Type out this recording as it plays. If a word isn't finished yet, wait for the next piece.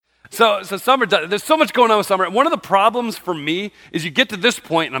So summer, there's so much going on with summer. One of the problems for me is you get to this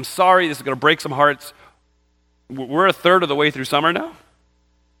point, and I'm sorry, this is going to break some hearts. We're a third of the way through summer now.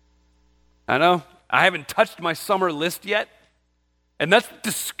 I know. I haven't touched my summer list yet. And that's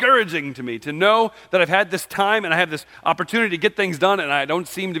discouraging to me, to know that I've had this time and I have this opportunity to get things done, and I don't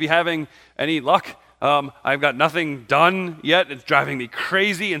seem to be having any luck. I've got nothing done yet. It's driving me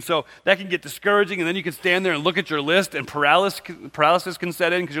crazy, and so that can get discouraging, and then you can stand there and look at your list, and paralysis can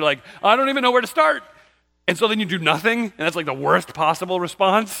set in because you're like, I don't even know where to start. And so then you do nothing, and that's like the worst possible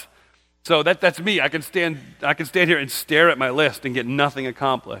response. So that's me. I can stand here and stare at my list and get nothing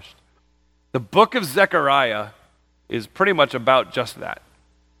accomplished. The book of Zechariah is pretty much about just that.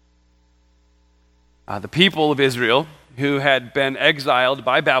 The people of Israel, who had been exiled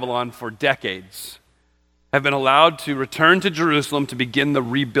by Babylon for decades, have been allowed to return to Jerusalem to begin the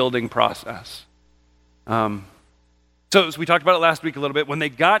rebuilding process. So we talked about it last week a little bit. When they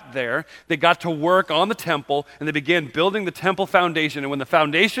got there, they got to work on the temple, and they began building the temple foundation. And when the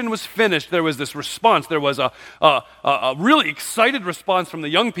foundation was finished, there was this response. There was a really excited response from the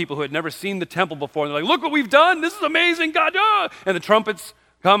young people who had never seen the temple before. And they're like, look what we've done. This is amazing, God. Ah! And the trumpets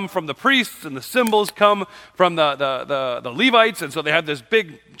come from the priests, and the cymbals come from the Levites. And so they have this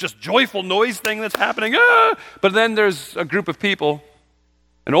big, just joyful noise thing that's happening. Ah! But then there's a group of people,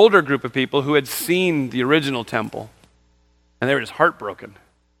 an older group of people who had seen the original temple. And they were just heartbroken.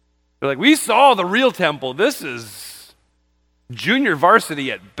 They're like, we saw the real temple. This is junior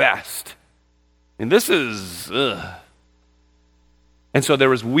varsity at best. And this is, ugh. And so there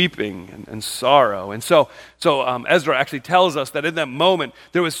was weeping and sorrow. And so Ezra actually tells us that in that moment,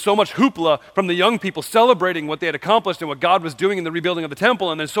 there was so much hoopla from the young people celebrating what they had accomplished and what God was doing in the rebuilding of the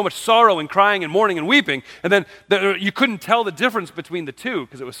temple. And there's so much sorrow and crying and mourning and weeping. And then you couldn't tell the difference between the two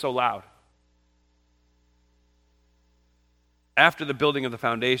because it was so loud. After the building of the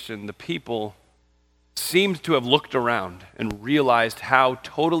foundation, the people seemed to have looked around and realized how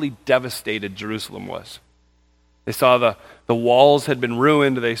totally devastated Jerusalem was. They saw the walls had been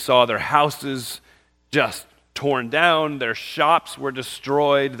ruined. They saw their houses just torn down. Their shops were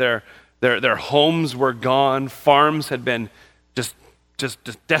destroyed. Their homes were gone. Farms had been just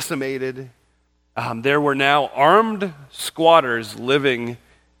decimated. There were now armed squatters living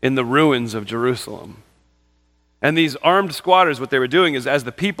in the ruins of Jerusalem. And these armed squatters, what they were doing is, as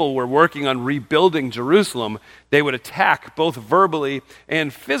the people were working on rebuilding Jerusalem, they would attack both verbally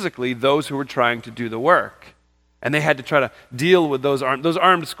and physically those who were trying to do the work. And they had to try to deal with those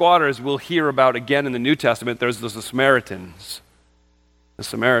armed squatters we'll hear about again in the New Testament. There's the Samaritans. The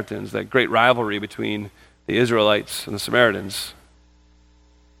Samaritans, that great rivalry between the Israelites and the Samaritans.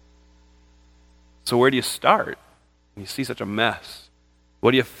 So where do you start when you see such a mess?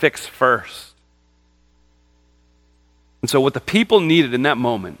 What do you fix first? And so what the people needed in that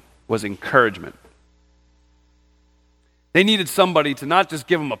moment was encouragement. They needed somebody to not just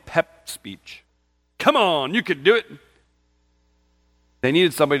give them a pep speech. Come on, you could do it. They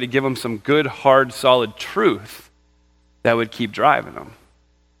needed somebody to give them some good, hard, solid truth that would keep driving them.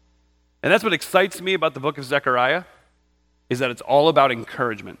 And that's what excites me about the book of Zechariah, is that it's all about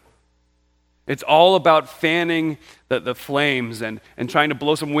encouragement. It's all about fanning the flames and trying to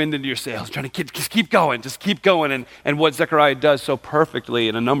blow some wind into your sails, trying to just keep going. And what Zechariah does so perfectly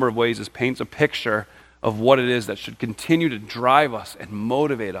in a number of ways is paints a picture of what it is that should continue to drive us and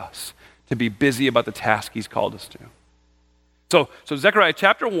motivate us to be busy about the task he's called us to. So Zechariah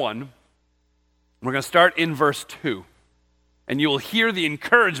chapter 1, we're going to start in verse 2. And you will hear the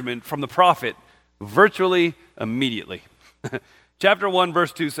encouragement from the prophet virtually immediately. Chapter 1,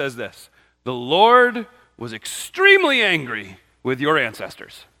 verse 2 says this: the Lord was extremely angry with your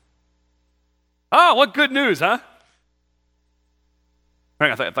ancestors. Ah, what good news, huh?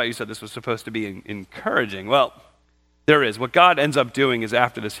 I thought you said this was supposed to be encouraging. Well, there is. What God ends up doing is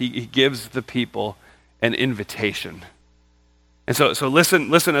after this, he gives the people an invitation. And so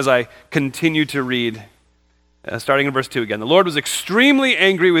listen as I continue to read, starting in verse 2 again. The Lord was extremely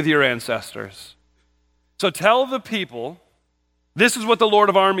angry with your ancestors. So tell the people, this is what the Lord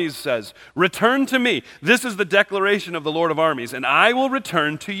of armies says: return to me. This is the declaration of the Lord of armies, and I will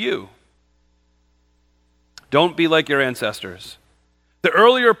return to you. Don't be like your ancestors. The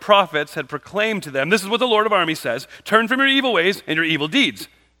earlier prophets had proclaimed to them, this is what the Lord of armies says: turn from your evil ways and your evil deeds.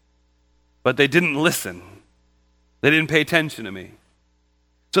 But they didn't listen. They didn't pay attention to me.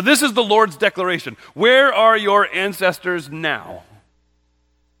 So this is the Lord's declaration. Where are your ancestors now?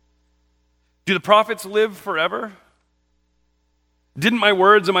 Do the prophets live forever? Didn't my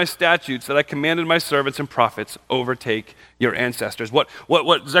words and my statutes that I commanded my servants and prophets overtake your ancestors? What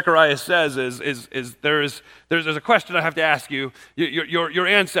Zechariah says is there's a question I have to ask you. Your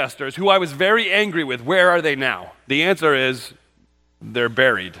ancestors, who I was very angry with, where are they now? The answer is they're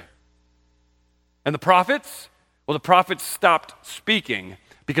buried. And the prophets? Well, the prophets stopped speaking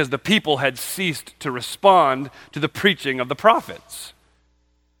because the people had ceased to respond to the preaching of the prophets.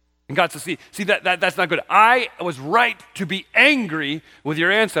 And God says, see that's not good. I was right to be angry with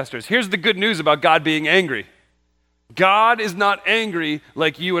your ancestors. Here's the good news about God being angry. God is not angry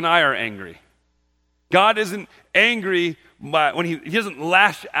like you and I are angry. God isn't angry when he doesn't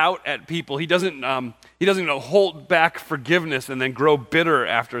lash out at people. He doesn't hold back forgiveness and then grow bitter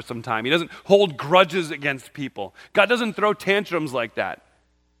after some time. He doesn't hold grudges against people. God doesn't throw tantrums like that.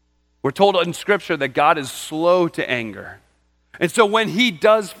 We're told in Scripture that God is slow to anger. And so when he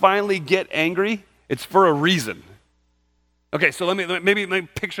does finally get angry, it's for a reason. Okay, so let me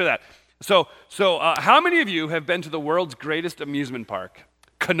picture that. So how many of you have been to the world's greatest amusement park,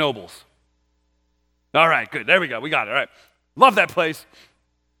 Knoebels? All right, good. There we go. We got it. All right. Love that place.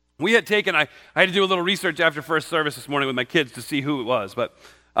 We had taken, I had to do a little research after first service this morning with my kids to see who it was, but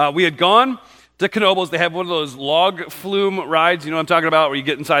we had gone to Knoebels. They have one of those log flume rides, you know what I'm talking about, where you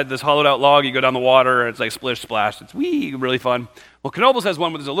get inside this hollowed out log, you go down the water, and it's like splish splash. It's really fun. Well, Knoebels has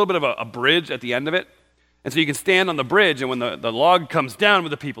one where there's a little bit of a bridge at the end of it, and so you can stand on the bridge, and when the log comes down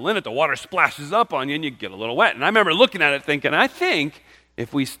with the people in it, the water splashes up on you, and you get a little wet. And I remember looking at it thinking, I think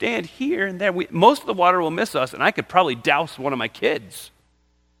if we stand here and there, most of the water will miss us, and I could probably douse one of my kids.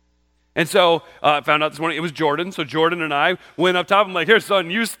 And so I found out this morning it was Jordan. So Jordan and I went up top. I'm like, here, son,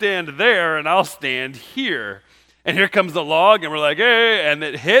 you stand there and I'll stand here. And here comes the log, and we're like, hey, and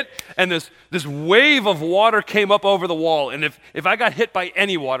it hit, and this wave of water came up over the wall. And if I got hit by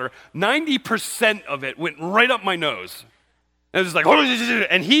any water, 90% of it went right up my nose. And it was just like,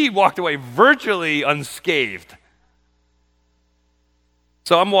 and he walked away virtually unscathed.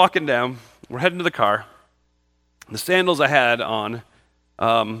 So I'm walking down. We're heading to the car. The sandals I had on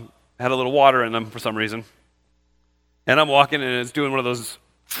had a little water in them for some reason. And I'm walking, and it's doing one of those,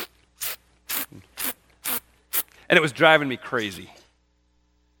 and it was driving me crazy.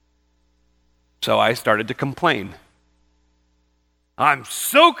 So I started to complain. I'm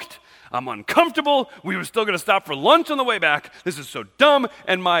soaked. I'm uncomfortable. We were still going to stop for lunch on the way back. This is so dumb.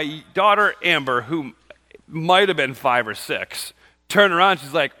 And my daughter, Amber, who might have been 5 or 6, turned around.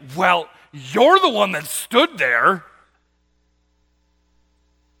 She's like, well, you're the one that stood there.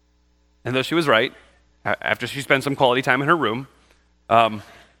 And though she was right, after she spent some quality time in her room,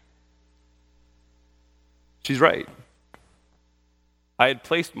 she's right. I had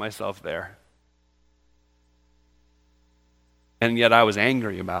placed myself there. And yet I was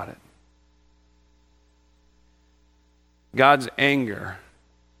angry about it. God's anger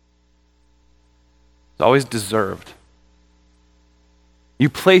is always deserved. You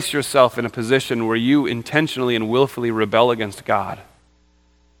place yourself in a position where you intentionally and willfully rebel against God.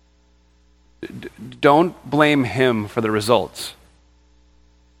 Don't blame him for the results.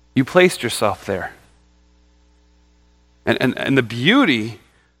 You placed yourself there. And the beauty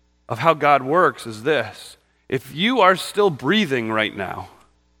of how God works is this. If you are still breathing right now,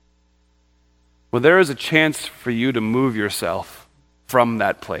 well, there is a chance for you to move yourself from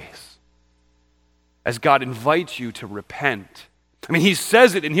that place. As God invites you to repent. I mean, he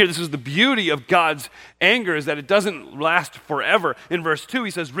says it in here. This is the beauty of God's anger, is that it doesn't last forever. In verse 2, he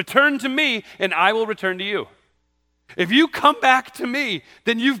says, return to me, and I will return to you. If you come back to me,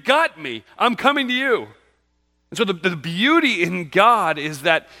 then you've got me. I'm coming to you. And so the beauty in God is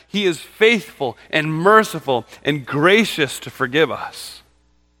that he is faithful and merciful and gracious to forgive us.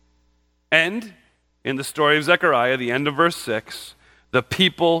 And in the story of Zechariah, the end of verse 6, the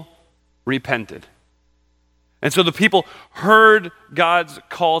people repented. And so the people heard God's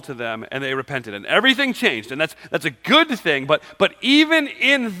call to them, and they repented, and everything changed, and that's a good thing. But even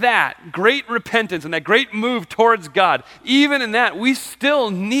in that great repentance and that great move towards God, even in that, we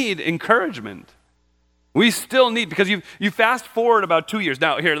still need encouragement. We still need, because you fast forward about 2 years.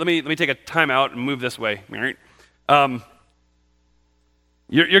 Now, here, let me take a time out and move this way.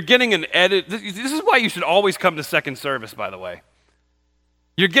 You're getting an edit. This is why you should always come to second service, by the way.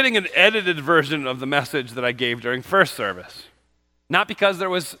 You're getting an edited version of the message that I gave during first service. Not because there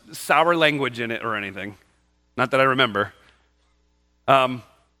was sour language in it or anything. Not that I remember.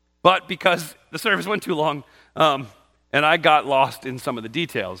 But because the service went too long, and I got lost in some of the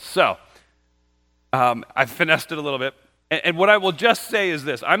details. So, I finessed it a little bit. And what I will just say is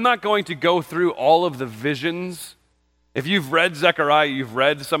this. I'm not going to go through all of the visions. If you've read Zechariah, you've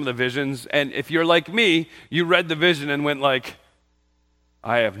read some of the visions. And if you're like me, you read the vision and went like,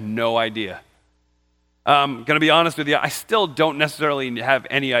 I have no idea. I'm going to be honest with you, I still don't necessarily have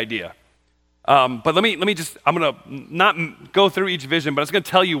any idea. But let me I'm going to not go through each vision, but I'm going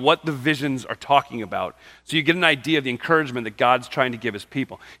to tell you what the visions are talking about so you get an idea of the encouragement that God's trying to give his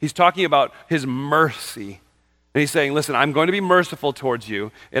people. He's talking about his mercy. And he's saying, listen, I'm going to be merciful towards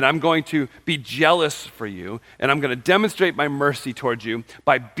you, and I'm going to be jealous for you, and I'm going to demonstrate my mercy towards you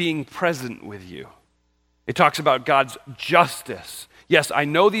by being present with you. It talks about God's justice. Yes, I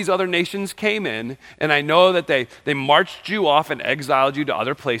know these other nations came in, and I know that they marched you off and exiled you to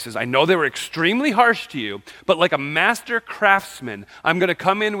other places. I know they were extremely harsh to you, but like a master craftsman, I'm going to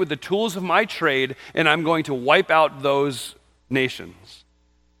come in with the tools of my trade, and I'm going to wipe out those nations.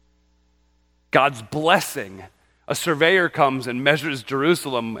 God's blessing. A surveyor comes and measures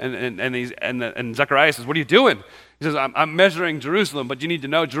Jerusalem, and Zechariah says, what are you doing? He says, I'm measuring Jerusalem, but you need to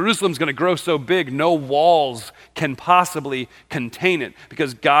know Jerusalem's going to grow so big, no walls can possibly contain it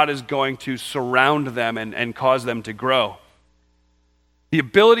because God is going to surround them and cause them to grow. The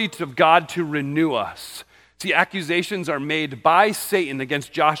ability of God to renew us. See, accusations are made by Satan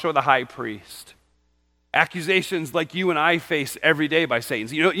against Joshua the high priest. Accusations like you and I face every day by Satan.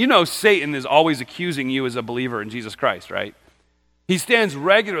 So you know Satan is always accusing you as a believer in Jesus Christ, right? He stands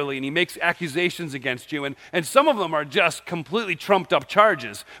regularly and he makes accusations against you, and some of them are just completely trumped up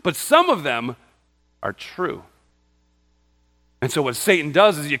charges, but some of them are true. And so what Satan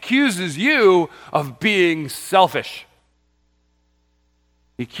does is he accuses you of being selfish.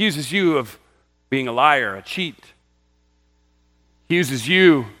 He accuses you of being a liar, a cheat. He accuses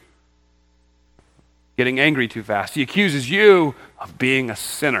you getting angry too fast. He accuses you of being a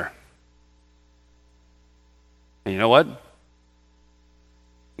sinner. And you know what?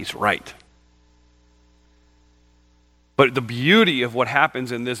 He's right. But the beauty of what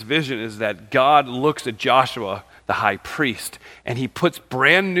happens in this vision is that God looks at Joshua, the high priest, and he puts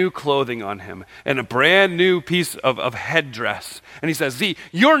brand new clothing on him and a brand new piece of headdress. And he says, see,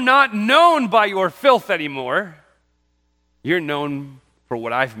 you're not known by your filth anymore. You're known for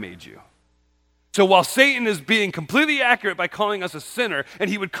what I've made you. So while Satan is being completely accurate by calling us a sinner, and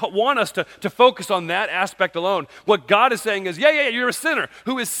he would want us to focus on that aspect alone, what God is saying is, yeah, you're a sinner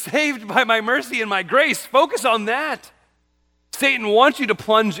who is saved by my mercy and my grace. Focus on that. Satan wants you to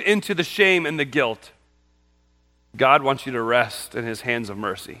plunge into the shame and the guilt. God wants you to rest in his hands of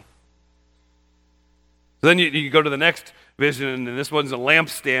mercy. So then you go to the next vision, and this one's a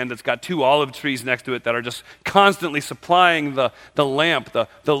lampstand that's got two olive trees next to it that are just constantly supplying the lamp,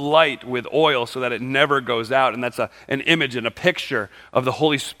 the light with oil so that it never goes out. And that's an image and a picture of the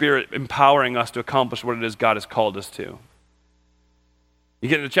Holy Spirit empowering us to accomplish what it is God has called us to. You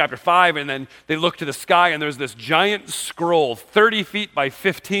get into chapter 5, and then they look to the sky, and there's this giant scroll, 30 feet by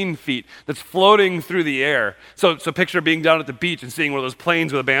 15 feet, that's floating through the air. So picture being down at the beach and seeing one of those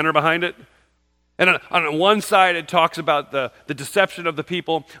planes with a banner behind it. And on one side, it talks about the deception of the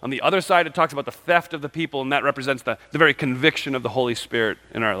people. On the other side, it talks about the theft of the people, and that represents the very conviction of the Holy Spirit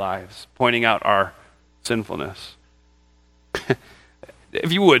in our lives, pointing out our sinfulness.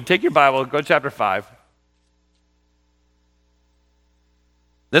 If you would, take your Bible, go to chapter 5.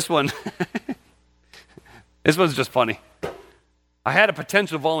 This one, this one's just funny. I had a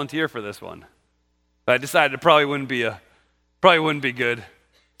potential volunteer for this one, but I decided it probably wouldn't be good.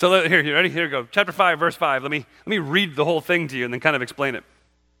 So here, you ready? Here we go. Chapter 5, verse 5. Let me read the whole thing to you and then kind of explain it.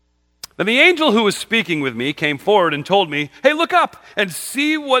 Then the angel who was speaking with me came forward and told me, hey, look up and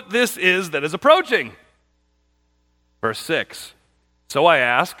see what this is that is approaching. Verse 6. So I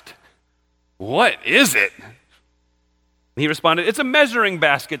asked, what is it? He responded, it's a measuring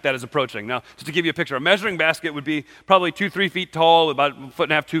basket that is approaching. Now, just to give you a picture, a measuring basket would be probably 2-3 feet tall, about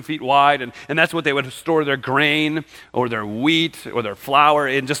 1.5 to 2 feet wide, and that's what they would store their grain or their wheat or their flour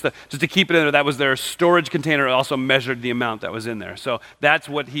in, just to keep it in there. That was their storage container. It also measured the amount that was in there. So that's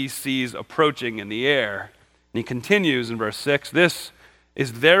what he sees approaching in the air. And he continues in verse 6, this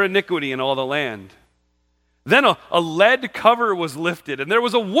is their iniquity in all the land. Then a lead cover was lifted, and there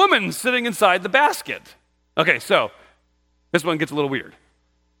was a woman sitting inside the basket. Okay, so this one gets a little weird,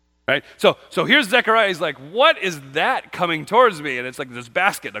 right? So here's Zechariah. He's like, what is that coming towards me? And it's like this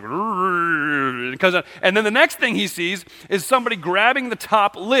basket. Like, and then the next thing he sees is somebody grabbing the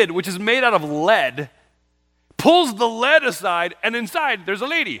top lid, which is made out of lead, pulls the lead aside, and inside there's a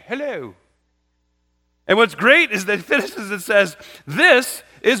lady. Hello. And what's great is that it finishes and says, this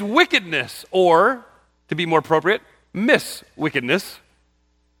is wickedness, or, to be more appropriate, miss-wickedness.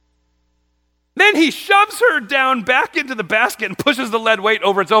 Then he shoves her down back into the basket and pushes the lead weight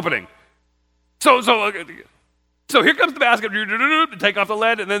over its opening. So So here comes the basket, to take off the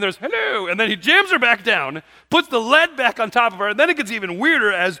lead, and then there's hello, and then he jams her back down, puts the lead back on top of her, and then it gets even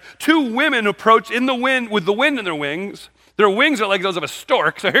weirder as two women approach in the wind with the wind in their wings. Their wings are like those of a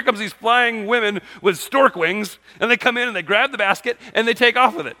stork, so here comes these flying women with stork wings, and they come in and they grab the basket and they take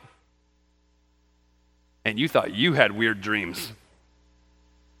off with it. And you thought you had weird dreams.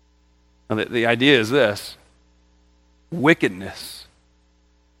 Now, the idea is this: wickedness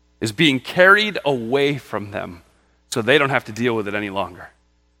is being carried away from them so they don't have to deal with it any longer.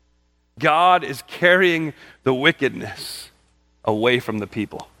 God is carrying the wickedness away from the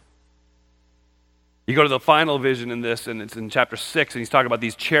people. You go to the final vision in this, and it's in chapter 6, and he's talking about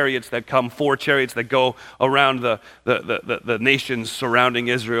these chariots that come, 4 chariots that go around the nations surrounding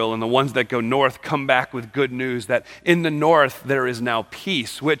Israel, and the ones that go north come back with good news that in the north there is now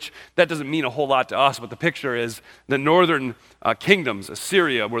peace, which that doesn't mean a whole lot to us, but the picture is the northern kingdoms,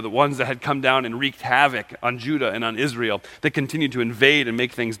 Assyria, were the ones that had come down and wreaked havoc on Judah and on Israel. They continued to invade and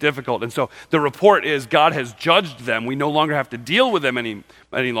make things difficult. And so the report is God has judged them. We no longer have to deal with them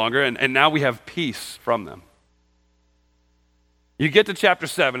any longer, and now we have peace from them. You get to chapter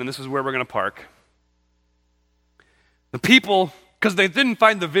 7, and this is where we're going to park. The people, because they didn't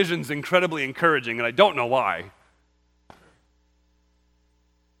find the visions incredibly encouraging, and I don't know why,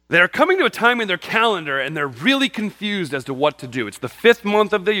 they're coming to a time in their calendar and they're really confused as to what to do. It's the 5th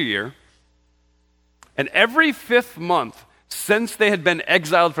month of the year, and every 5th month since they had been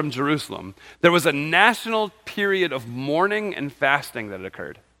exiled from Jerusalem, there was a national period of mourning and fasting that had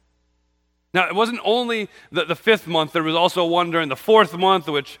occurred. Now, it wasn't only the 5th month, there was also one during the 4th month,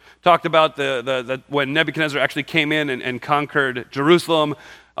 which talked about the when Nebuchadnezzar actually came in and conquered Jerusalem.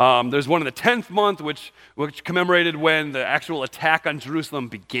 There's one in the 10th month, which commemorated when the actual attack on Jerusalem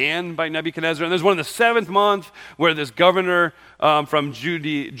began by Nebuchadnezzar. And there's one in the 7th month where this governor from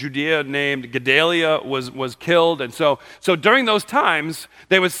Judea named Gedaliah was killed. And so during those times,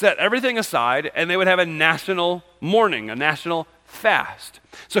 they would set everything aside and they would have a national mourning, a national fast.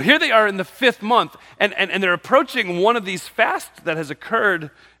 So here they are in the 5th month, and they're approaching one of these fasts that has occurred.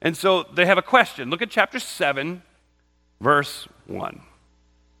 And so they have a question. Look at chapter 7, verse 1. In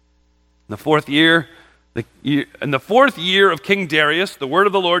the 4th year of King Darius, the word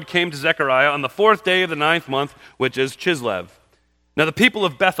of the Lord came to Zechariah on the 4th day of the 9th month, which is Chislev. Now the people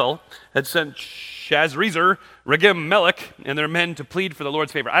of Bethel had sent Shazrezer, Regem-Melech, and their men to plead for the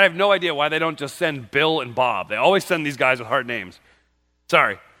Lord's favor. I have no idea why they don't just send Bill and Bob. They always send these guys with hard names.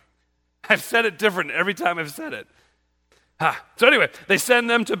 Sorry. I've said it different every time I've said it. So anyway, they send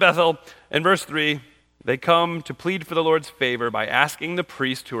them to Bethel. In verse 3, they come to plead for the Lord's favor by asking the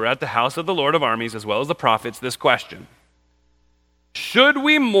priests who are at the house of the Lord of armies, as well as the prophets, this question: should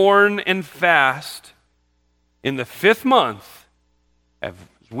we mourn and fast in the 5th month as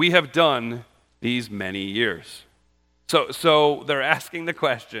we have done these many years? So they're asking the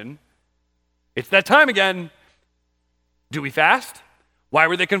question. It's that time again. Do we fast? Why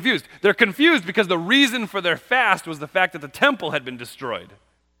were they confused? They're confused because the reason for their fast was the fact that the temple had been destroyed.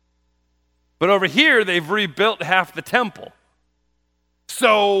 But over here, they've rebuilt half the temple.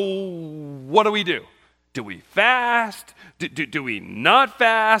 So what do we do? Do we fast? Do we not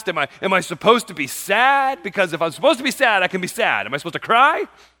fast? Am I supposed to be sad? Because if I'm supposed to be sad, I can be sad. Am I supposed to cry?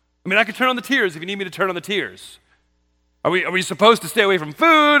 I mean, I can turn on the tears if you need me to turn on the tears. Are we supposed to stay away from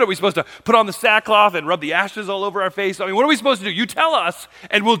food? Are we supposed to put on the sackcloth and rub the ashes all over our face? I mean, what are we supposed to do? You tell us,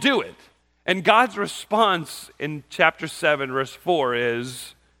 and we'll do it. And God's response in chapter 7, verse 4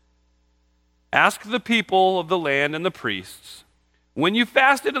 is, ask the people of the land and the priests, when you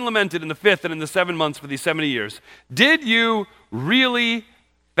fasted and lamented in the 5th and in the 7 months for these 70 years, did you really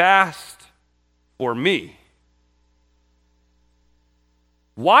fast for me?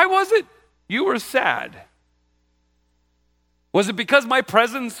 Why was it you were sad? Was it because my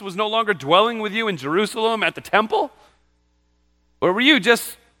presence was no longer dwelling with you in Jerusalem at the temple? Or were you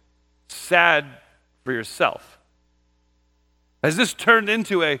just sad for yourself? Has this turned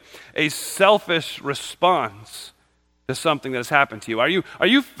into a selfish response to something that has happened to you? Are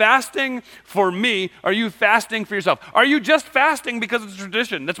you fasting for me? Are you fasting for yourself? Are you just fasting because it's a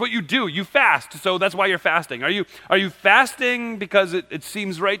tradition? That's what you do. You fast, so that's why you're fasting. Are you fasting because it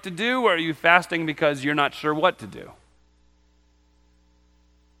seems right to do, or are you fasting because you're not sure what to do?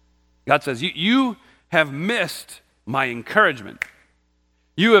 God says, you have missed my encouragement.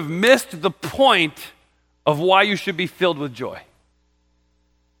 You have missed the point of why you should be filled with joy.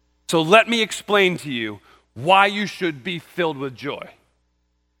 So let me explain to you why you should be filled with joy.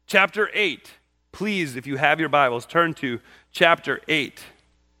 Chapter 8. Please, if you have your Bibles, turn to chapter 8.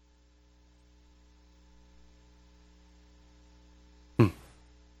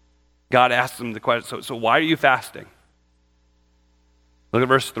 God asks them the question, so why are you fasting? Look at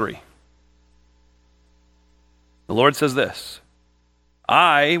verse 3. The Lord says this,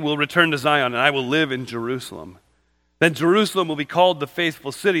 I will return to Zion, and I will live in Jerusalem. Then Jerusalem will be called the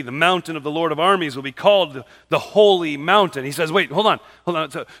faithful city. The mountain of the Lord of armies will be called the holy mountain. He says, wait, hold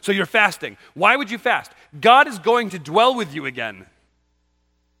on. So you're fasting. Why would you fast? God is going to dwell with you again.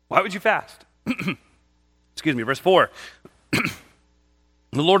 Why would you fast? Excuse me, verse 4.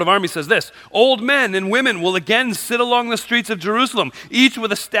 The Lord of armies says this, old men and women will again sit along the streets of Jerusalem, each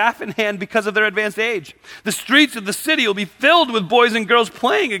with a staff in hand because of their advanced age. The streets of the city will be filled with boys and girls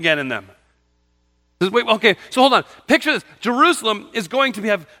playing again in them. Wait, okay, so hold on. Picture this. Jerusalem is going to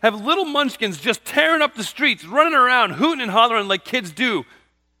have little munchkins just tearing up the streets, running around, hooting and hollering like kids do.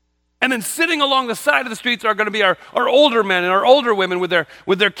 And then sitting along the side of the streets are going to be our older men and our older women with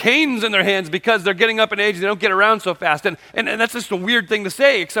their canes in their hands because they're getting up in age and they don't get around so fast. And that's just a weird thing to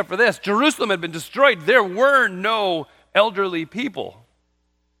say, except for this. Jerusalem had been destroyed. There were no elderly people.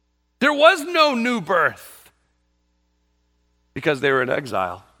 There was no new birth because they were in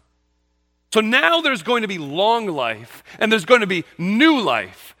exile. So now there's going to be long life and there's going to be new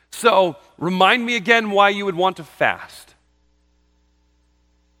life. So remind me again why you would want to fast.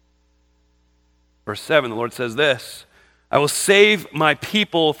 Verse 7, the Lord says this, I will save my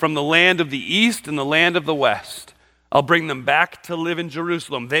people from the land of the east and the land of the west. I'll bring them back to live in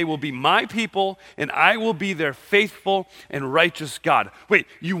Jerusalem. They will be my people, and I will be their faithful and righteous God. Wait,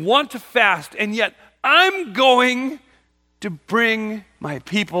 you want to fast, and yet I'm going to bring my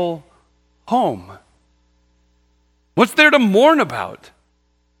people home. What's there to mourn about?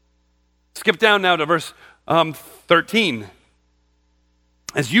 Skip down now to verse 13.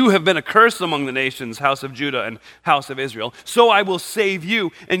 As you have been a curse among the nations, house of Judah and house of Israel, so I will save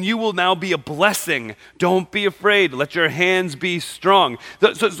you, and you will now be a blessing. Don't be afraid. Let your hands be strong.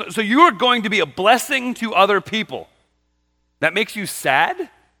 So you are going to be a blessing to other people. That makes you sad?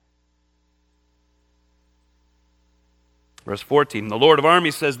 Verse 14, the Lord of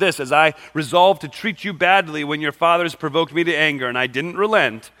armies says this, as I resolved to treat you badly when your fathers provoked me to anger and I didn't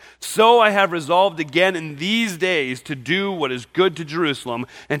relent, so I have resolved again in these days to do what is good to Jerusalem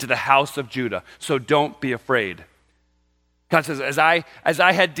and to the house of Judah. So don't be afraid. God says, as I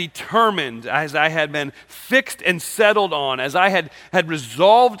had determined, as I had been fixed and settled on, as I had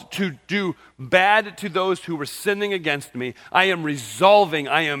resolved to do bad to those who were sinning against me, I am resolving,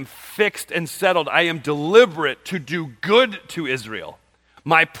 I am fixed and settled, I am deliberate to do good to Israel.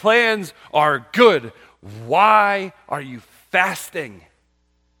 My plans are good. Why are you fasting?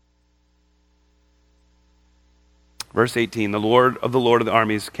 Verse 18, the Lord of the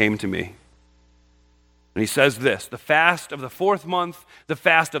armies came to me. And he says this, the fast of the 4th month, the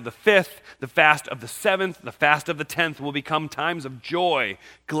fast of the 5th, the fast of the 7th, the fast of the 10th will become times of joy,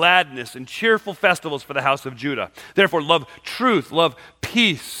 gladness, and cheerful festivals for the house of Judah. Therefore, love truth, love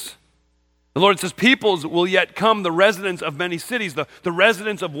peace. The Lord says, peoples will yet come, the residents of many cities. The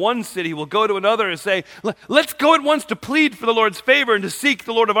residents of one city will go to another and say, let's go at once to plead for the Lord's favor and to seek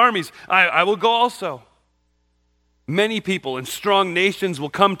the Lord of armies. I will go also. Many people and strong nations will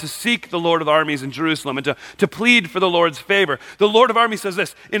come to seek the Lord of armies in Jerusalem and to plead for the Lord's favor. The Lord of armies says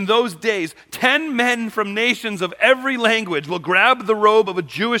this, in those days, 10 men from nations of every language will grab the robe of a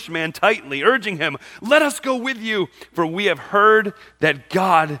Jewish man tightly, urging him, let us go with you, for we have heard that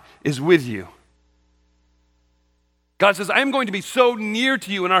God is with you. God says, I'm going to be so near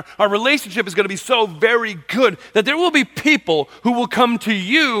to you and our relationship is going to be so very good that there will be people who will come to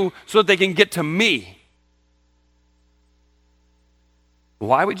you so that they can get to me.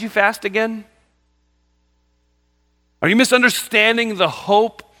 Why would you fast again? Are you misunderstanding the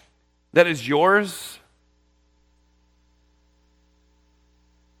hope that is yours?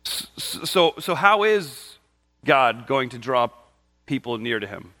 So how is God going to draw people near to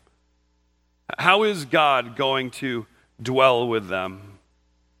him? How is God going to dwell with them?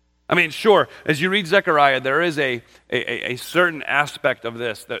 I mean, sure, as you read Zechariah, there is a certain aspect of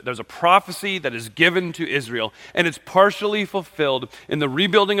this. There's a prophecy that is given to Israel, and it's partially fulfilled in the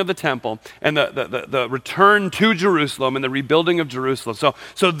rebuilding of the temple and the return to Jerusalem and the rebuilding of Jerusalem.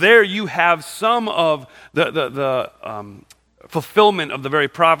 So there you have some of the fulfillment of the very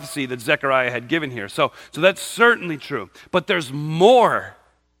prophecy that Zechariah had given here. So that's certainly true. But there's more.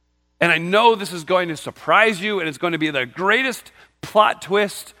 And I know this is going to surprise you, and it's going to be the greatest plot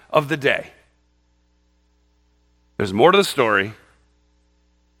twist of the day. There's more to the story,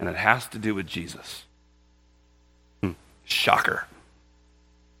 and it has to do with Jesus. Shocker.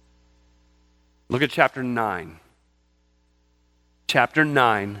 Look at chapter 9. Chapter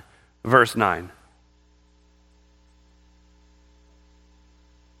 9, verse 9.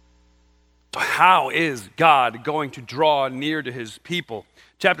 How is God going to draw near to his people?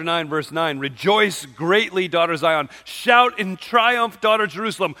 Chapter 9, verse 9, rejoice greatly, daughter Zion. Shout in triumph, daughter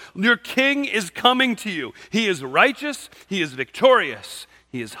Jerusalem. Your king is coming to you. He is righteous. He is victorious.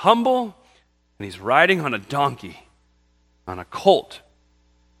 He is humble. And he's riding on a donkey, on a colt,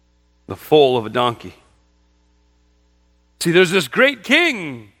 the foal of a donkey. See, there's this great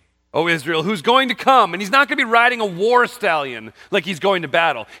king, O Israel, who's going to come, and he's not going to be riding a war stallion like he's going to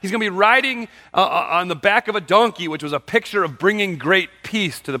battle. He's going to be riding on the back of a donkey, which was a picture of bringing great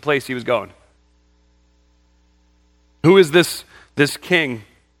peace to the place he was going. Who is this king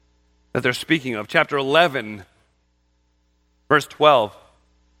that they're speaking of? Chapter 11, verse 12.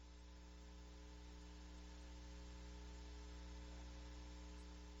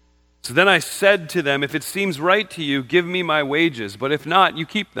 So then I said to them, if it seems right to you, give me my wages, but if not, you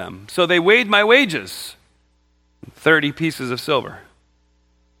keep them. So they weighed my wages, 30 pieces of silver.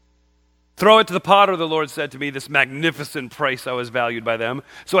 Throw it to the potter, the Lord said to me, this magnificent price I was valued by them.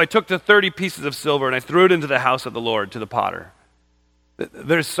 So I took the 30 pieces of silver and I threw it into the house of the Lord to the potter.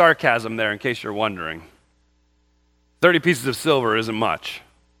 There's sarcasm there in case you're wondering. 30 pieces of silver isn't much.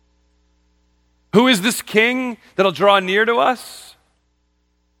 Who is this king that'll draw near to us?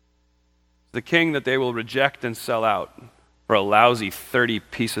 The king that they will reject and sell out for a lousy 30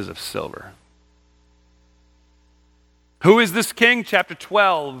 pieces of silver. Who is this king? Chapter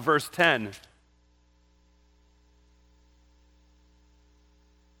 12, verse 10.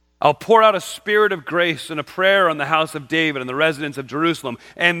 I'll pour out a spirit of grace and a prayer on the house of David and the residents of Jerusalem,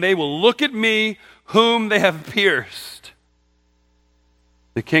 and they will look at me whom they have pierced.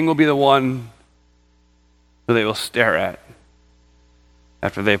 The king will be the one who they will stare at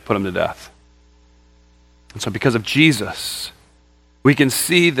after they've put him to death. And so because of Jesus, we can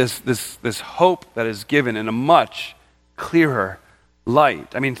see this hope that is given in a much clearer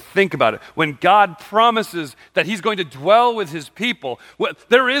light. I mean, think about it. When God promises that he's going to dwell with his people,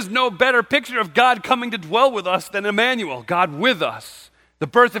 there is no better picture of God coming to dwell with us than Emmanuel, God with us, the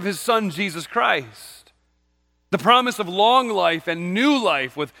birth of his son, Jesus Christ. The promise of long life and new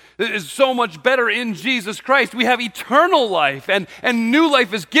life is so much better in Jesus Christ. We have eternal life, and new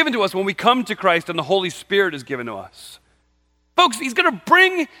life is given to us when we come to Christ and the Holy Spirit is given to us. Folks, he's going to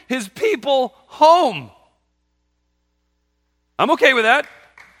bring his people home. I'm okay with that.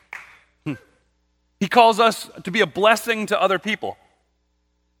 He calls us to be a blessing to other people.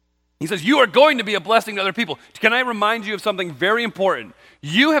 He says, you are going to be a blessing to other people. Can I remind you of something very important?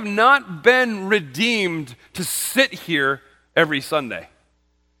 You have not been redeemed to sit here every Sunday.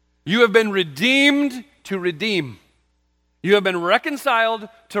 You have been redeemed to redeem. You have been reconciled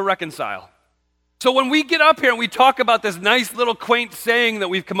to reconcile. So when we get up here and we talk about this nice little quaint saying that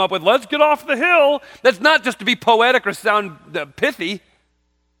we've come up with, let's get off the hill, that's not just to be poetic or sound pithy.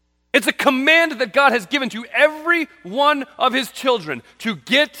 It's a command that God has given to every one of his children to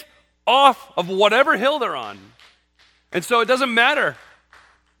get off of whatever hill they're on. And so it doesn't matter.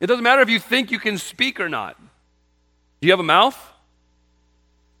 It doesn't matter if you think you can speak or not. Do you have a mouth?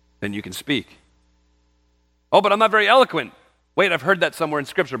 Then you can speak. Oh, but I'm not very eloquent. Wait, I've heard that somewhere in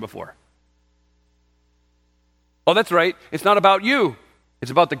Scripture before. Oh, that's right. It's not about you.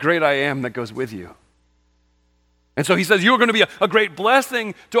 It's about the great I am that goes with you. And so he says, you are going to be a great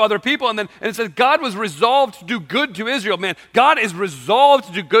blessing to other people. And it says, God was resolved to do good to Israel. Man, God is resolved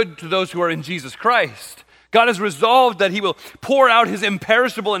to do good to those who are in Jesus Christ. God has resolved that he will pour out his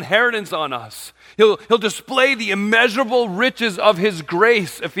imperishable inheritance on us. He'll display the immeasurable riches of his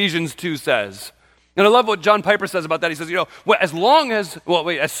grace, Ephesians 2 says. And I love what John Piper says about that. He says,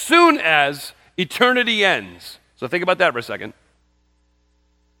 as soon as eternity ends. So think about that for a second.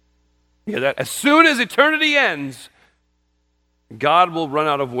 You hear that? As soon as eternity ends, God will run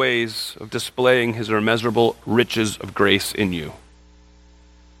out of ways of displaying his immeasurable riches of grace in you.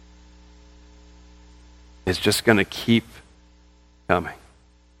 It's just going to keep coming.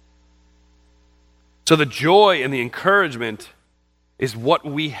 So the joy and the encouragement is what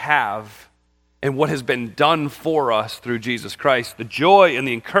we have and what has been done for us through Jesus Christ. The joy and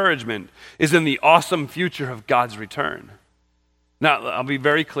the encouragement is in the awesome future of God's return. Now, I'll be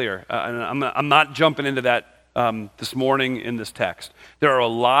very clear, and I'm not jumping into that this morning in this text. There are a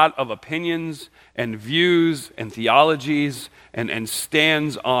lot of opinions and views and theologies and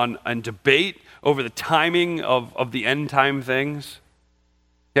stands on and debate over the timing of the end time things.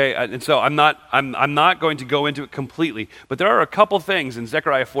 Okay, and so I'm not going to go into it completely, but there are a couple things in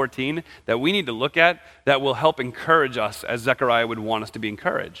Zechariah 14 that we need to look at that will help encourage us as Zechariah would want us to be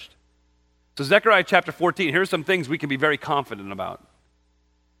encouraged. So Zechariah chapter 14, here's some things we can be very confident about.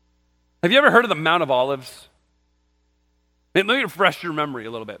 Have you ever heard of the Mount of Olives? Let me refresh your memory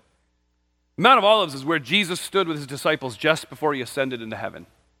a little bit. The Mount of Olives is where Jesus stood with his disciples just before he ascended into heaven.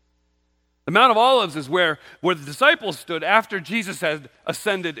 The Mount of Olives is where the disciples stood after Jesus had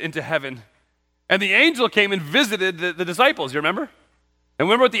ascended into heaven. And the angel came and visited the disciples, you remember? And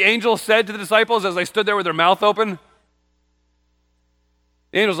remember what the angel said to the disciples as they stood there with their mouth open?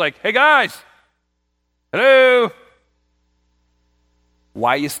 The angel's like, hey guys, hello.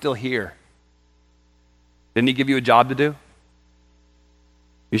 Why are you still here? Didn't he give you a job to do?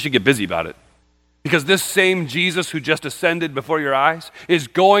 You should get busy about it. Because this same Jesus who just ascended before your eyes is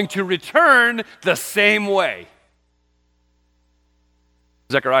going to return the same way.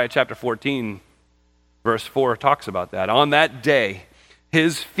 Zechariah chapter 14, verse 4 talks about that. On that day,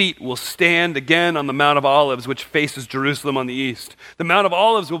 his feet will stand again on the Mount of Olives, which faces Jerusalem on the east. The Mount of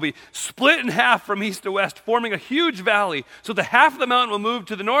Olives will be split in half from east to west, forming a huge valley, so that half of the mountain will move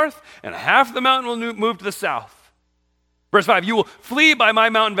to the north, and half of the mountain will move to the south. Verse 5, you will flee by my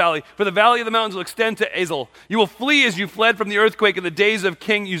mountain valley, for the valley of the mountains will extend to Azel. You will flee as you fled from the earthquake in the days of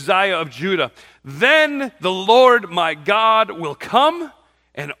King Uzziah of Judah. Then the Lord my God will come,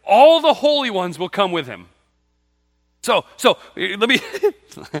 and all the holy ones will come with him. So let me,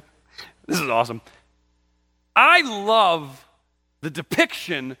 this is awesome. I love the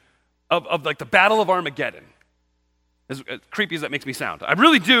depiction of like the Battle of Armageddon, as creepy as that makes me sound. I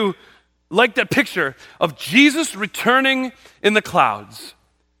really do like that picture of Jesus returning in the clouds,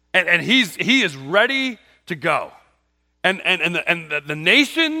 and he is ready to go. And the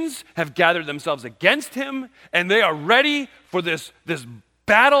nations have gathered themselves against him, and they are ready for this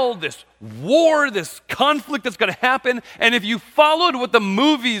battle, this war, this conflict that's going to happen. And if you followed what the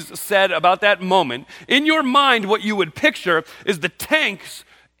movies said about that moment, in your mind what you would picture is the tanks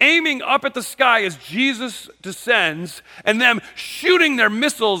aiming up at the sky as Jesus descends, and them shooting their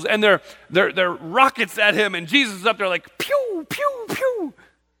missiles and their rockets at him, and Jesus is up there like, pew, pew, pew,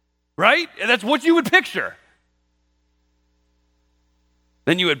 right? And that's what you would picture.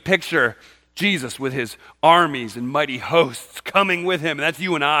 Then you would picture Jesus with his armies and mighty hosts coming with him, and that's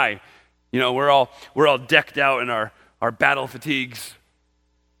you and I. You know, we're all decked out in our battle fatigues.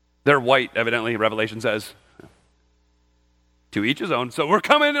 They're white, evidently, Revelation says. To each his own. So we're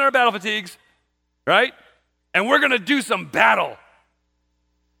coming in our battle fatigues, right? And we're going to do some battle.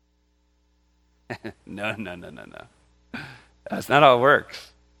 No. That's not how it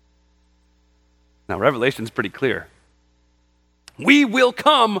works. Now, Revelation's pretty clear. We will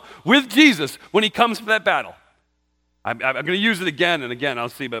come with Jesus when he comes for that battle. I'm going to use it again and again, I'll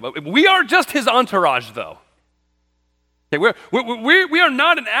see. But we are just his entourage, though. Okay, we are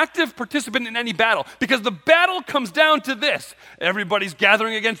not an active participant in any battle, because the battle comes down to this. Everybody's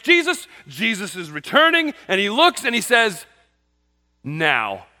gathering against Jesus. Jesus is returning, and he looks and he says,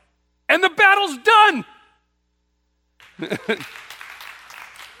 now. And the battle's done.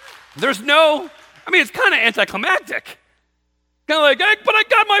 It's kind of anticlimactic. Kind of like, but I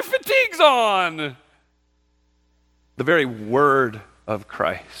got my fatigues on. The very word of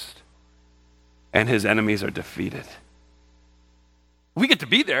Christ, and his enemies are defeated. We get to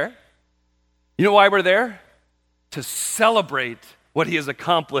be there. You know why we're there? To celebrate what he has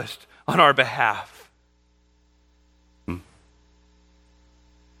accomplished on our behalf. In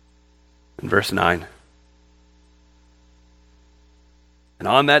verse 9. And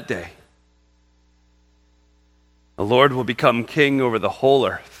on that day, the Lord will become king over the whole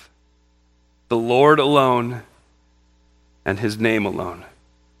earth. The Lord alone and his name alone.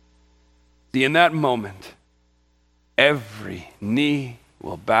 See, in that moment, every knee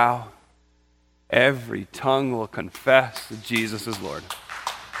will bow. Every tongue will confess that Jesus is Lord.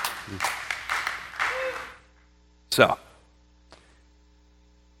 So,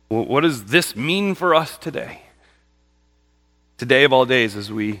 what does this mean for us today? Today of all days,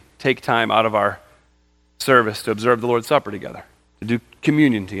 as we take time out of our service to observe the Lord's Supper together, to do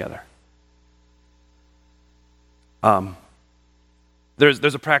communion together.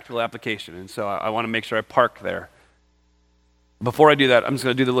 There's a practical application, and so I want to make sure I park there. Before I do that, I'm just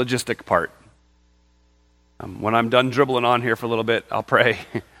going to do the logistic part. When I'm done dribbling on here for a little bit, I'll pray.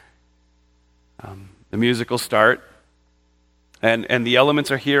 The music will start. And the elements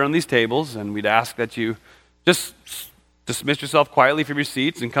are here on these tables, and we'd ask that you just dismiss yourself quietly from your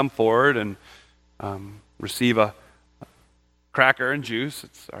seats and come forward and receive a cracker and juice.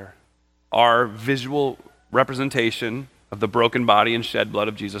 It's our visual representation of the broken body and shed blood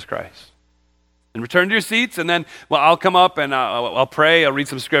of Jesus Christ. And return to your seats, and then I'll come up and I'll pray, I'll read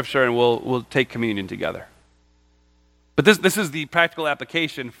some scripture, and we'll take communion together. But this is the practical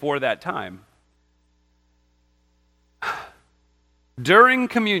application for that time. During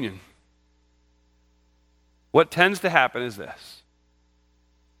communion, what tends to happen is this.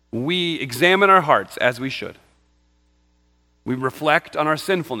 we examine our hearts as we should. We reflect on our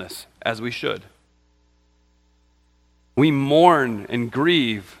sinfulness as we should. We mourn and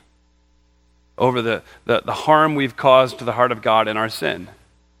grieve over the harm we've caused to the heart of God in our sin.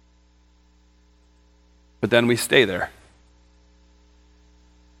 But then we stay there.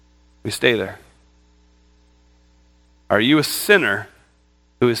 We stay there. Are you a sinner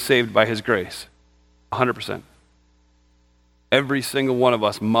who is saved by his grace? 100%. Every single one of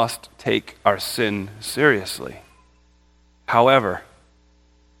us must take our sin seriously. However,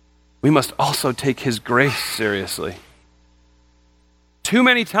 we must also take his grace seriously. Too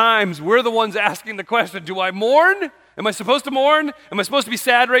many times we're the ones asking the question, do I mourn? Am I supposed to mourn? Am I supposed to be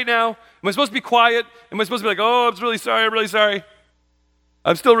sad right now? Am I supposed to be quiet? Am I supposed to be like, oh, I'm really sorry, I'm really sorry.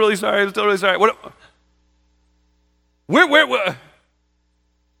 I'm still really sorry, I'm still really sorry. Where?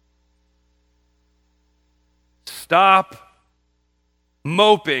 Stop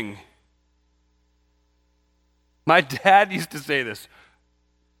moping. My dad used to say this.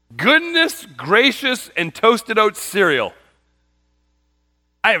 Goodness gracious and toasted oat cereal.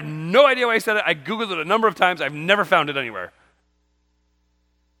 I have no idea why I said it. I Googled it a number of times. I've never found it anywhere.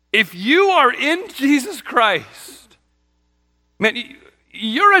 If you are in Jesus Christ, man,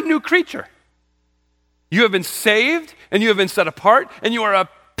 you're a new creature. You have been saved and you have been set apart and you are a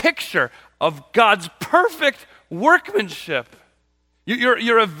picture of God's perfect workmanship.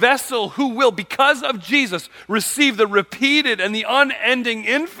 You're a vessel who will, because of Jesus, receive the repeated and the unending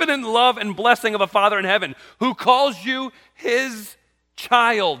infinite love and blessing of a Father in heaven who calls you his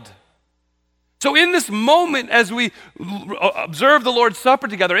child. So in this moment as we observe the Lord's Supper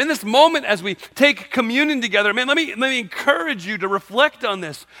together, in this moment as we take communion together, man, let me encourage you to reflect on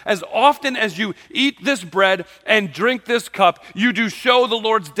this. As often as you eat this bread and drink this cup, you do show the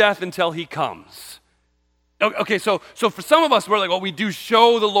Lord's death until he comes. Okay, so for some of us, we're like, well, we do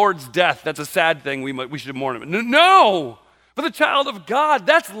show the Lord's death. That's a sad thing. We should mourn him. No! For the child of God,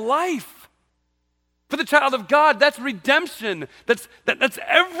 that's life. For the child of God, that's redemption. That's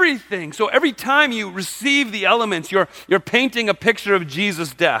everything. So every time you receive the elements, you're painting a picture of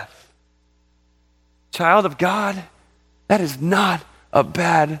Jesus' death. Child of God, that is not a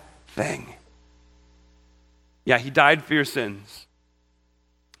bad thing. Yeah, he died for your sins,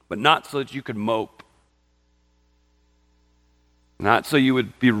 but not so that you could mope. Not so you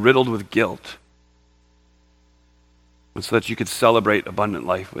would be riddled with guilt, but so that you could celebrate abundant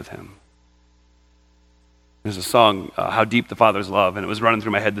life with him. There's a song, How Deep the Father's Love, and it was running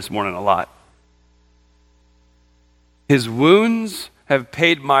through my head this morning a lot. His wounds have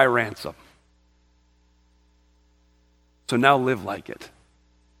paid my ransom. So now live like it.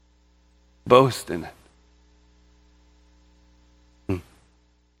 Boast in it.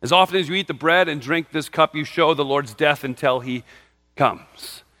 As often as you eat the bread and drink this cup, you show the Lord's death until he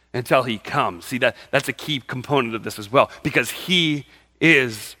comes. Until he comes. See, that's a key component of this as well, because he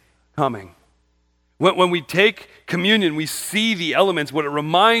is coming. When we take communion, we see the elements. What it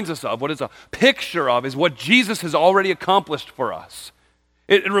reminds us of, what it's a picture of, is what Jesus has already accomplished for us.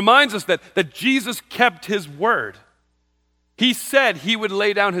 It reminds us that Jesus kept his word. He said he would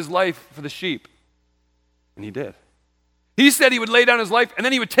lay down his life for the sheep, and he did. He said he would lay down his life, and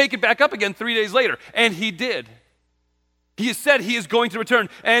then he would take it back up again 3 days later, and he did. He has said he is going to return,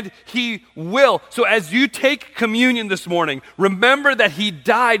 and he will. So as you take communion this morning, remember that he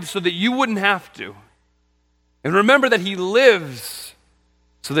died so that you wouldn't have to. And remember that he lives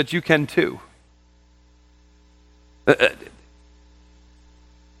so that you can too.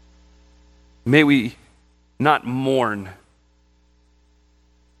 May we not mourn,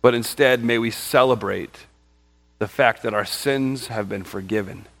 but instead may we celebrate the fact that our sins have been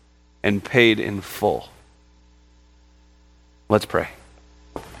forgiven and paid in full. Let's pray.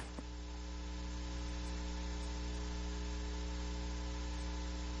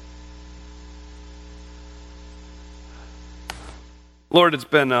 Lord, it's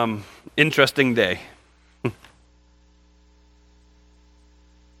been an interesting day.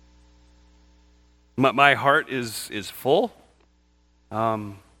 My heart is full,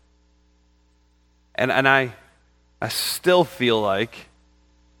 and I still feel like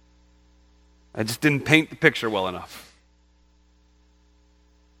I just didn't paint the picture well enough.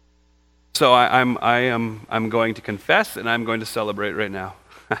 So I'm going to confess, and I'm going to celebrate right now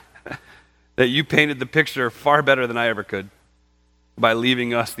that you painted the picture far better than I ever could by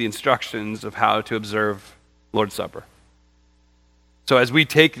leaving us the instructions of how to observe Lord's Supper. So as we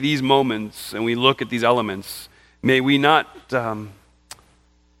take these moments and we look at these elements, may we not,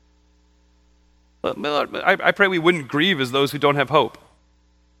 I pray we wouldn't grieve as those who don't have hope.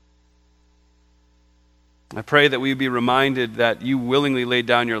 I pray that we be reminded that you willingly laid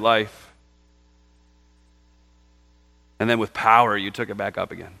down your life, and then with power you took it back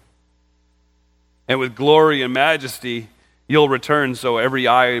up again. And with glory and majesty you'll return so every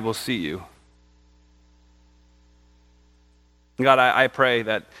eye will see you. God, I pray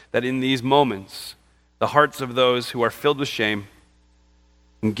that in these moments, the hearts of those who are filled with shame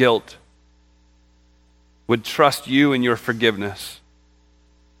and guilt would trust you in your forgiveness.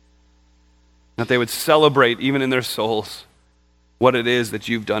 That they would celebrate, even in their souls, what it is that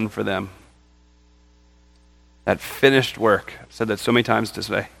you've done for them. That finished work. I've said that so many times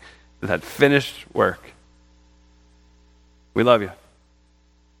today. That finished work. We love you.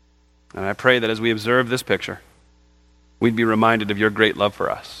 And I pray that as we observe this picture, we'd be reminded of your great love for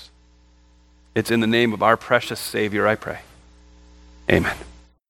us. It's in the name of our precious Savior I pray. Amen.